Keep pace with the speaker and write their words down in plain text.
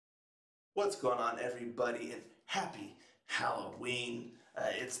What's going on, everybody, and happy Halloween.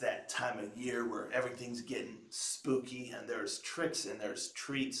 It's that time of year where everything's getting spooky and there's tricks and there's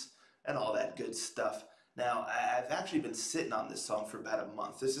treats and all that good stuff. Now, I've actually been sitting on this song for about a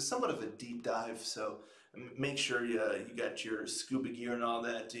month. This is somewhat of a deep dive, so make sure you got your scuba gear and all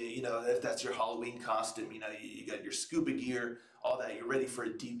that. You know, if that's your Halloween costume, you got your scuba gear, all that. You're ready for a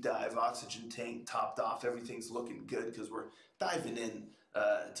deep dive, oxygen tank topped off, everything's looking good because we're diving in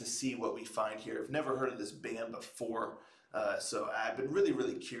to see what we find here. I've never heard of this band before, so I've been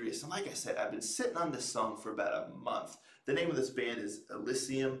really curious. And like I said, I've been sitting on this song for about a month. The name of this band is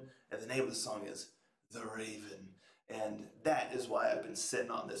Ellysium, and the name of the song is The Raven. And that is why I've been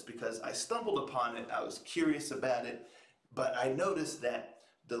sitting on this, because I stumbled upon it, I was curious about it, but I noticed that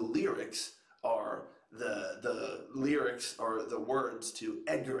the lyrics are the lyrics are the words to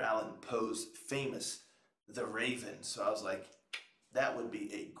Edgar Allan Poe's famous The Raven. So I was like, that would be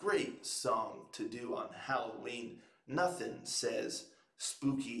a great song to do on Halloween. Nothing says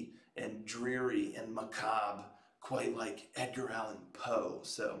spooky and dreary and macabre quite like Edgar Allan Poe.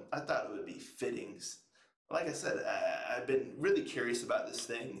 So I thought it would be fitting. Like I said, I've been really curious about this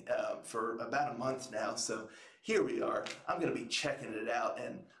thing for about a month now. So here we are. I'm going to be checking it out,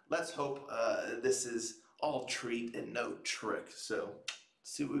 and let's hope this is all treat and no trick. So let's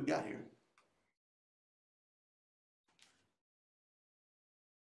see what we've got here.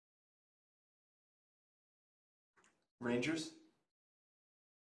 Rangers,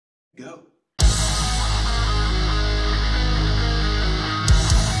 go.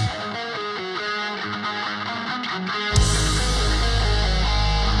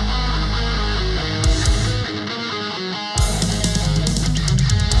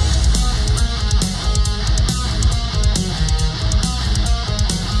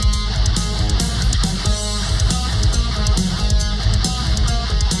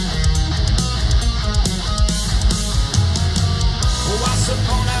 Once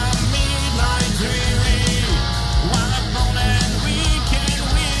upon a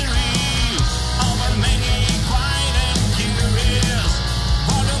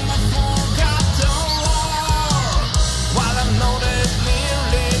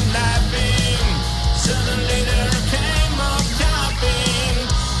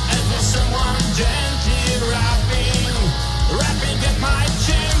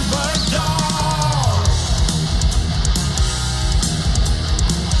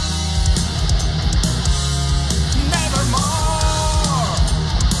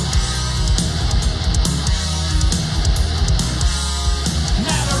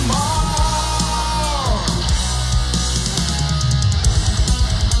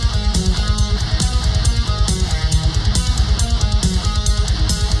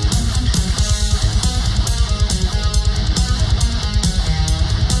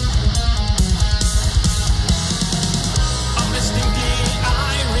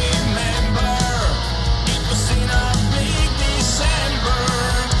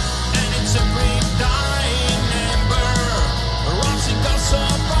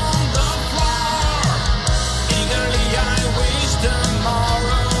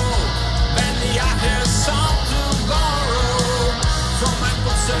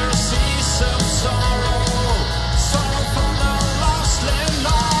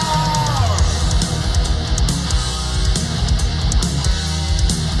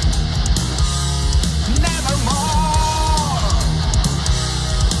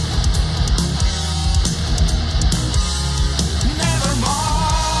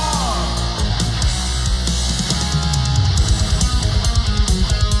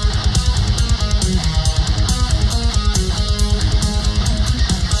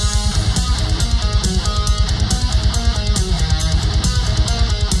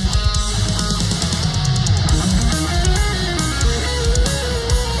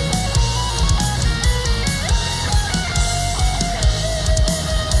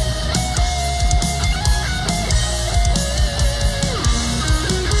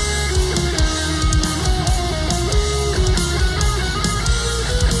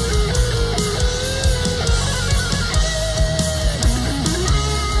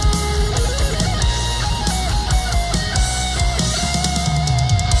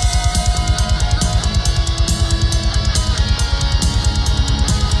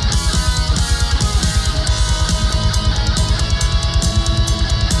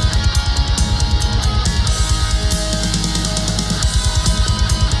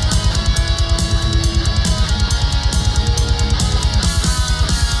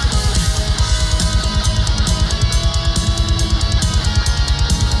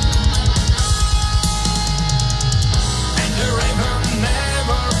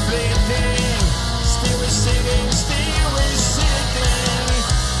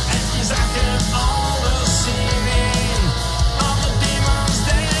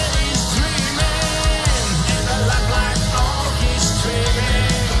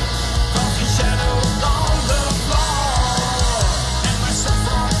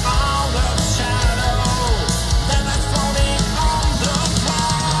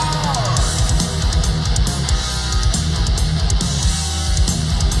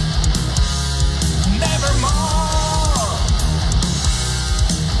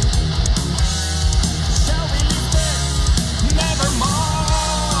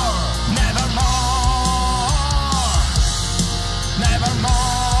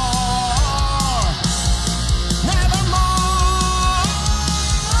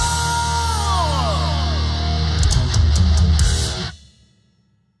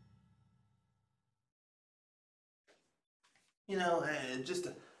just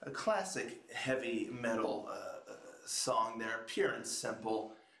a classic heavy metal song there, pure and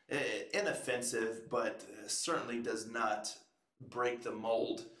simple, inoffensive, but certainly does not break the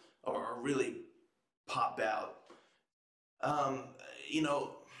mold or really pop out. Um, you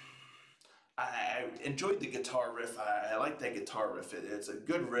know, I enjoyed the guitar riff. I like that guitar riff. It's a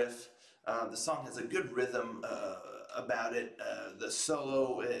good riff. The song has a good rhythm about it. The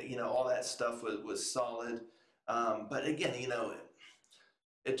solo, all that stuff was solid. But again,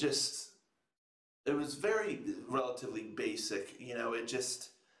 it just it was very relatively basic. It just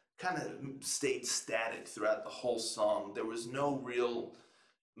kind of stayed static throughout the whole song. There was no real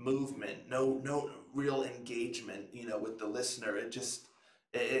movement, no real engagement, with the listener.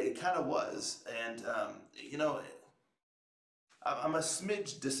 It kind of was, and I'm a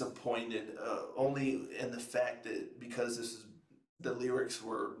smidge disappointed, only in the fact that because the lyrics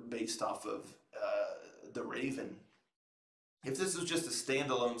were based off of the Raven. If this was just a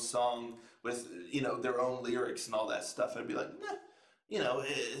standalone song with their own lyrics and all that stuff, I'd be like, nah,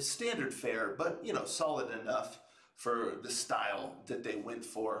 standard fare, but solid enough for the style that they went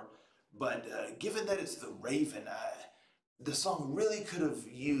for. But given that it's the Raven, the song really could have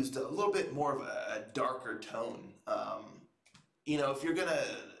used a little bit more of a darker tone. If you're gonna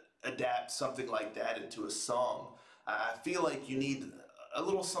adapt something like that into a song, I feel like you need a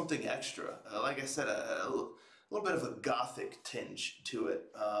little something extra. Like I said, little bit of a gothic tinge to it.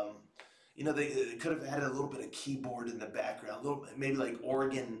 They could have added a little bit of keyboard in the background, a little bit, maybe like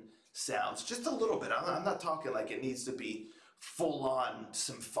organ sounds, just a little bit. I'm not talking like it needs to be full on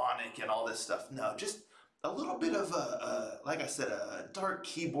symphonic and all this stuff. No, just a little bit of like I said, a dark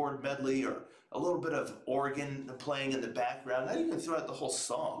keyboard medley or a little bit of organ playing in the background, not even throughout the whole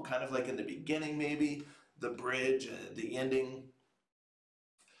song, kind of like in the beginning, maybe the bridge, the ending,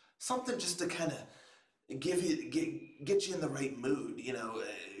 something just to kind of get you in the right mood,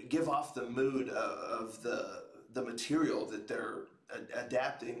 give off the mood of the material that they're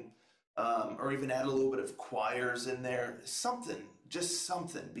adapting, or even add a little bit of choirs in there, something, just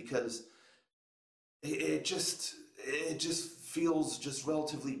something, because it just feels just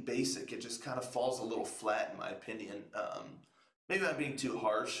relatively basic. It just kind of falls a little flat in my opinion. Maybe I'm being too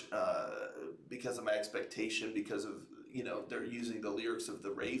harsh because of my expectation, because of they're using the lyrics of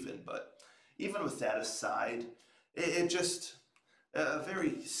the Raven, but even with that aside, it just a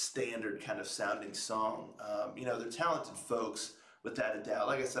very standard kind of sounding song. They're talented folks, without a doubt.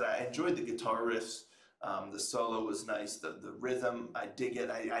 Like I said, I enjoyed the guitar riffs. The solo was nice. The rhythm, I dig it.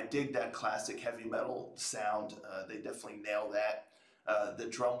 I dig that classic heavy metal sound. They definitely nail that. The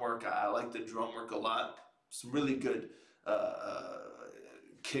drum work, I like the drum work a lot. Some really good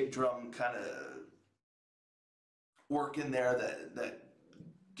kick drum kind of work in there that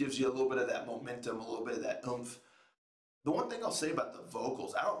gives you a little bit of that momentum, a little bit of that oomph. The one thing I'll say about the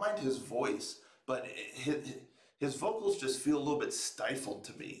vocals, I don't mind his voice, but his vocals just feel a little bit stifled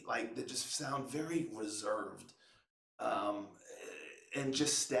to me. Like they just sound very reserved, um, and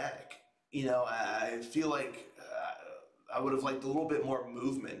just static. I feel like I would have liked a little bit more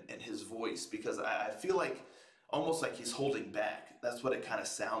movement in his voice, because I feel like almost like he's holding back. That's what it kind of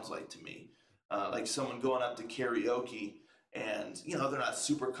sounds like to me. Like someone going up to karaoke and they're not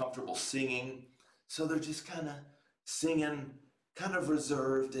super comfortable singing, so they're just kind of singing kind of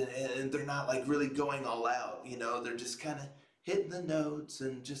reserved, and they're not like really going all out. They're just kind of hitting the notes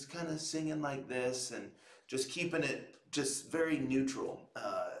and just kind of singing like this and just keeping it just very neutral.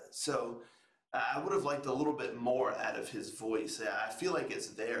 So I would have liked a little bit more out of his voice. I feel like it's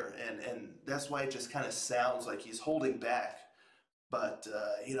there, and that's why it just kind of sounds like he's holding back. But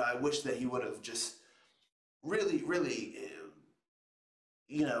I wish that he would have just really, really,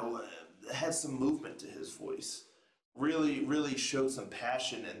 had some movement to his voice. Really, really showed some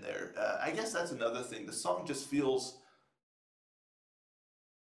passion in there. I guess that's another thing. The song just feels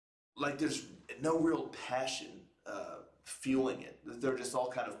like there's no real passion fueling it. They're just all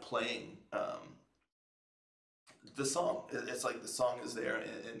kind of playing the song. It's like the song is there,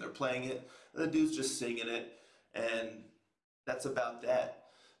 and they're playing it. And the dude's just singing it, and that's about that.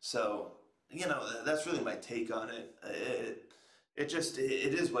 So, that's really my take on it. It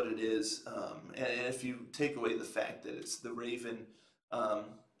is what it is. And if you take away the fact that it's the Raven,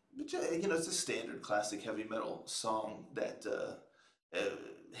 which, it's a standard classic heavy metal song that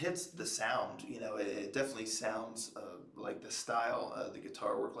hits the sound. It definitely sounds like the style. The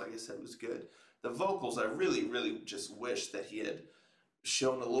guitar work, like I said, was good. The vocals, I really, really just wish that he had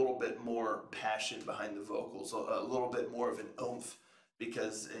shown a little bit more passion behind the vocals, a little bit more of an oomph,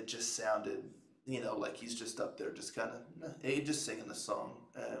 because it just sounded, like he's just up there, just kind of, hey, just singing the song.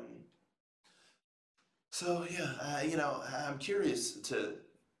 So yeah, I'm curious to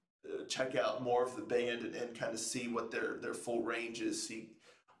check out more of the band and kind of see what their full range is, see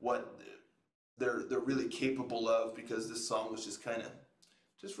what they're really capable of, because this song was just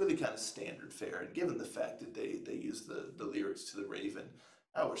really kind of standard fare. And given the fact that they use the lyrics to the Raven,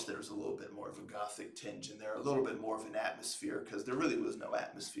 I wish there was a little bit more of a gothic tinge in there, a little bit more of an atmosphere, because there really was no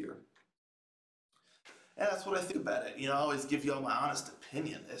atmosphere. And that's what I think about it. I always give you all my honest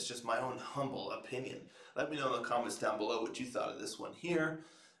opinion. It's just my own humble opinion. Let me know in the comments down below what you thought of this one here.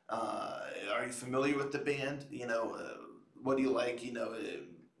 Are you familiar with the band? What do you like?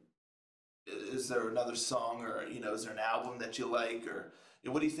 Is there another song, or is there an album that you like, or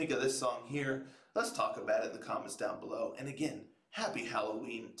what do you think of this song here? Let's talk about it in the comments down below. And again, happy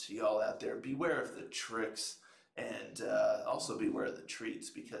Halloween to y'all out there. Beware of the tricks, and also beware of the treats,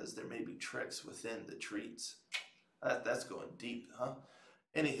 because there may be tricks within the treats. That's going deep, huh?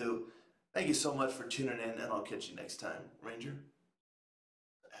 Anywho, thank you so much for tuning in, and I'll catch you next time. Ranger?